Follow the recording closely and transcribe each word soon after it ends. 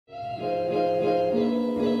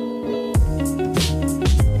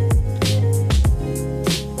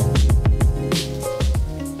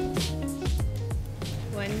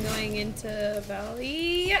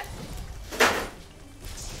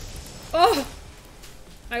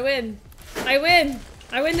I win. I win.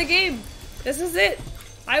 I win the game. This is it.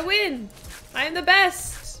 I win. I'm the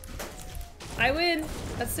best. I win.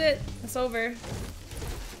 That's it. It's over.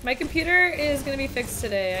 My computer is gonna be fixed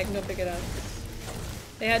today. I can go pick it up.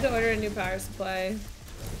 They had to order a new power supply.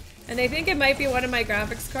 And they think it might be one of my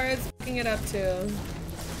graphics cards picking it up too.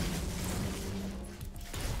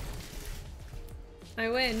 I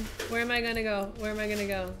win. Where am I gonna go? Where am I gonna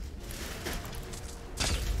go?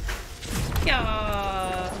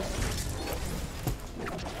 Yeah.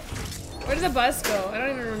 Where did the bus go? I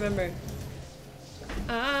don't even remember.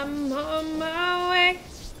 I'm on my way.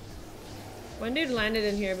 One dude landed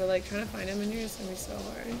in here, but like trying to find him in here is gonna be so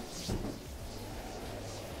hard.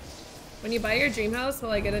 When you buy your dream house, will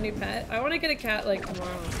I get a new pet? I want to get a cat like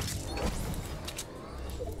tomorrow.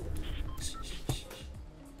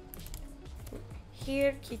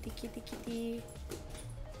 Here, kitty, kitty, kitty.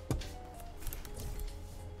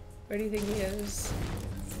 Where do you think he is?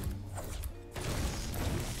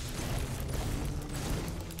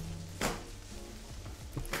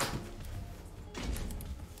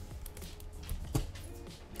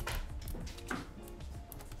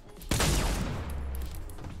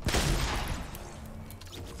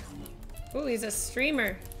 Ooh, he's a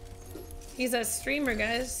streamer. He's a streamer,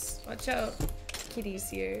 guys. Watch out. Kitty's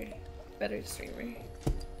here. Better streamer.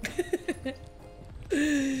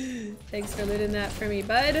 Thanks for looting that for me,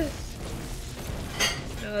 bud.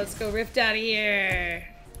 Now let's go rift out of here.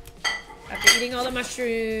 After eating all the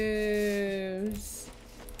mushrooms.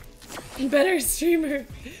 Better streamer.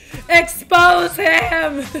 Expose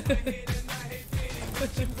him!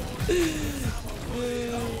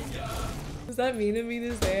 Is that mean of me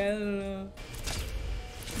to say? I don't know.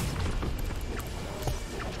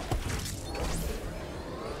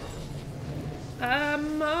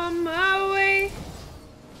 I'm on my way.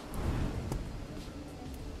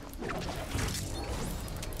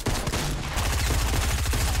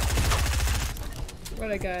 What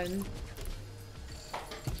a gun.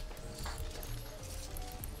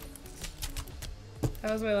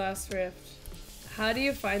 That was my last rift. How do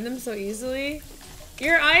you find them so easily?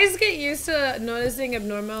 Your eyes get used to noticing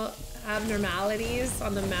abnormalities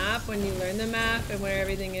on the map when you learn the map and where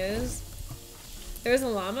everything is. There's a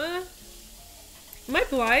llama? Am I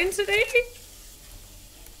blind today?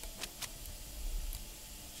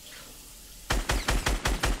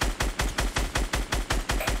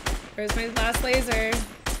 Where's my last laser?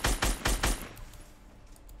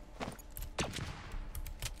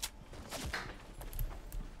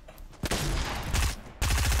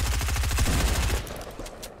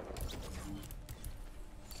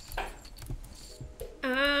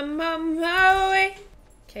 I'm on my way.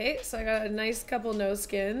 Okay, so I got a nice couple no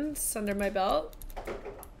skins under my belt.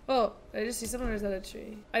 Oh, I just see someone, or is that a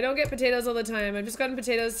tree? I don't get potatoes all the time. I've just gotten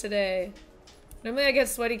potatoes today. Normally I get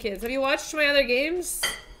sweaty kids. Have you watched my other games?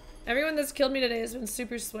 Everyone that's killed me today has been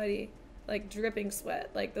super sweaty. Like dripping sweat.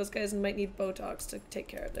 Like those guys might need Botox to take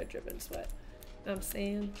care of their dripping sweat. Know what I'm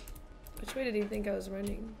saying? Which way did he think I was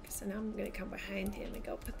running? Because now I'm gonna come behind him and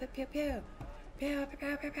go pew pew pew pew. Pew pew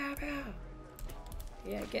pew pew pew pew.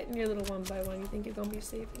 Yeah, get in your little one by one. You think you're gonna be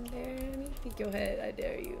safe in there, honey? Peek your head, I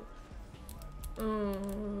dare you. Oh, I don't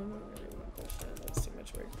really want to push that. That's too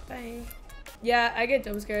much work. Bye. Yeah, I get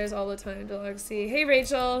jump scares all the time, Deluxy. Hey,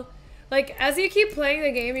 Rachel. Like, as you keep playing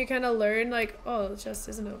the game, you kind of learn, like, oh, the chest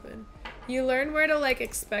isn't open. You learn where to, like,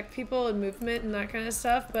 expect people and movement and that kind of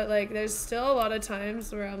stuff, but, like, there's still a lot of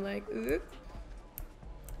times where I'm like, ooh.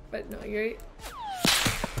 But no, you're...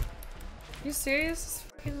 You serious? This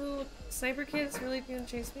fucking little sniper kid is really gonna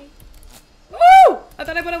chase me? Woo! I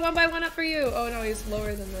thought I put a 1x1 up for you. Oh, no, he's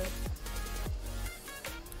lower than that.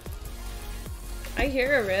 I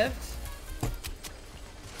hear a rift.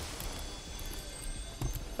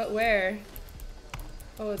 But where?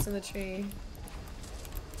 Oh, it's in the tree.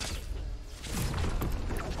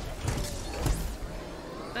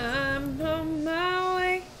 I'm on my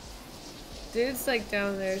way. Dude's like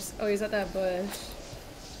down there. Oh, he's at that bush.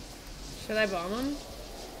 Should I bomb him?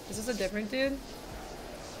 Is this a different dude?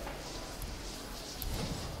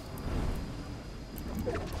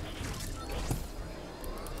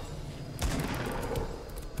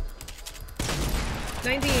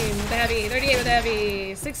 $19 with the heavy, 38 with the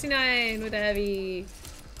heavy, 69 with the heavy.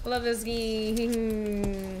 I love this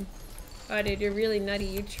game. Oh, dude, you're really nutty.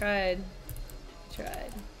 You tried. You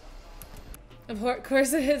tried. Of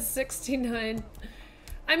course it is 69.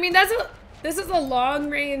 I mean, this is a long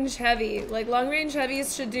range heavy. Like, long range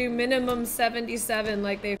heavies should do minimum 77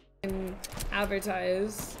 like they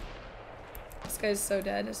advertise. This guy's so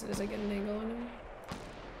dead as soon as I get an angle on him.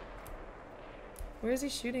 Where is he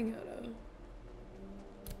shooting out of?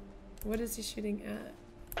 What is he shooting at?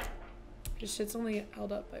 This shit's only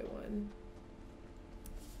held up by one.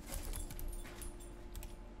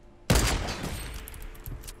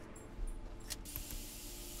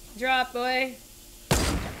 Drop, boy.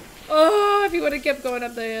 Oh, if he would have kept going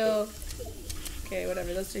up the hill. Okay,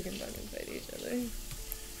 whatever. Those two can fucking fight each other.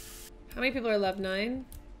 How many people are left? 9?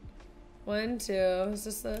 1, 2. Is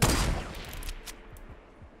this the...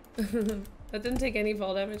 That didn't take any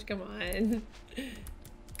fall damage. Come on.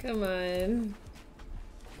 Come on.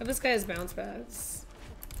 Oh, this guy has bounce pads.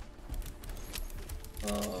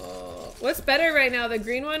 Oh. What's better right now? The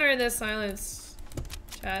green one or the silence?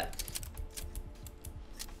 Chat.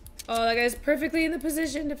 Oh, that guy's perfectly in the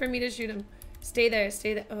position for me to shoot him. Stay there.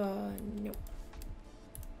 Stay there. Oh, no.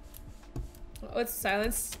 Oh, it's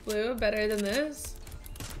silence blue better than this?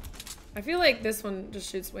 I feel like this one just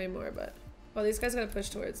shoots way more, but... Oh, these guys gotta push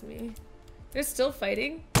towards me. They're still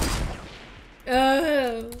fighting?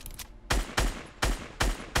 Oh.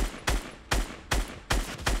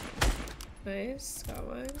 Nice, got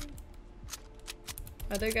one.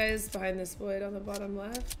 Other guys behind this wood on the bottom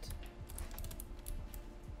left.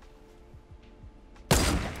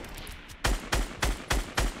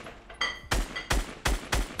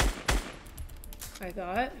 I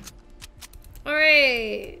thought.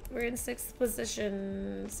 Alright, we're in 6th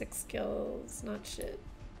position. 6 kills, not shit.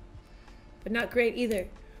 But not great either.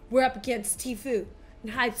 We're up against Tfue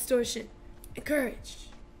and High Distortion and Courage.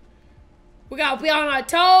 We gotta be on our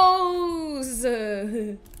toes!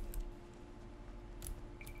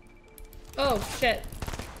 Oh, shit.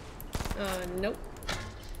 Nope.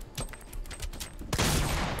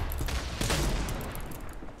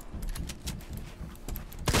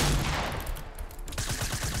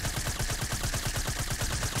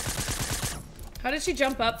 How did she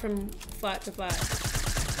jump up from flat to flat?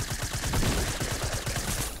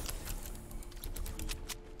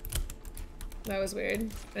 That was weird.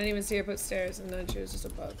 I didn't even see her put stairs, and then she was just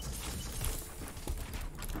above.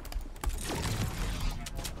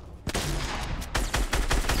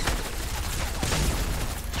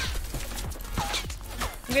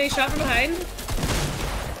 I'm getting shot from behind.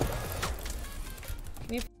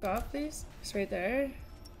 Can you f off, please? It's right there.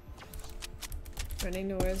 Running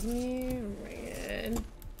towards me. Ran.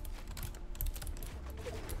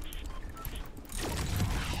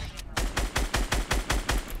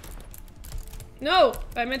 No!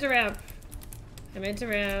 I meant to ramp. I meant to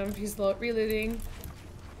ramp. He's reloading.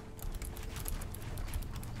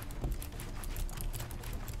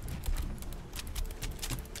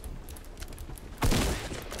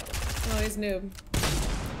 Oh, he's noob.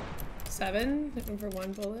 7. Hit him for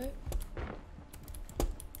 1 bullet.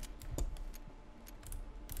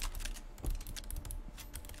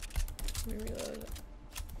 Let me reload.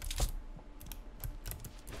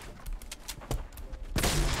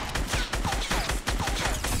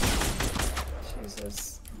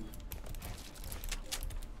 Jesus.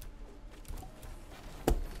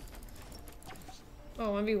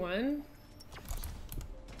 Oh, 1v1?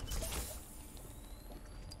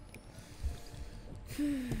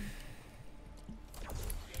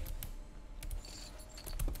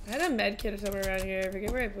 I had a med kit somewhere around here. I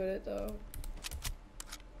forget where I put it though.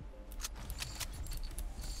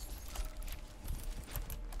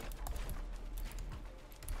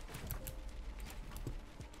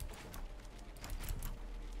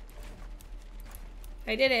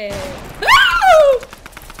 I did it. No!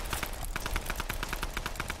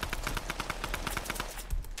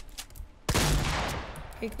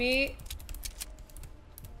 Pick me.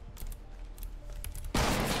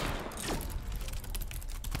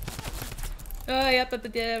 Oh, yep. Da, da,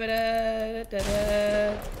 da, da,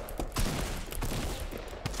 da.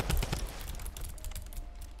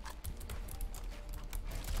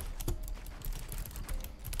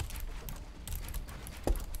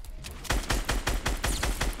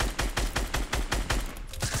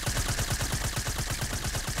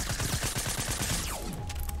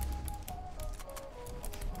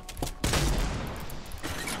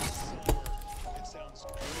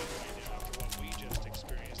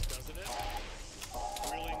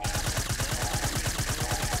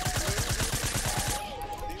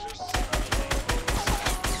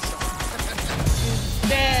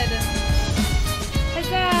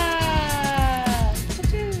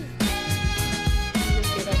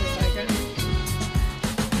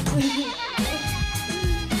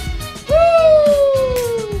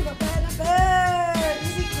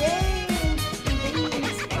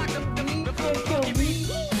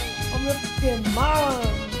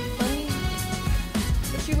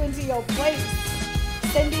 Your place.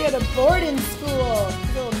 Send you to boarding school.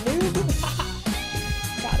 Little noob.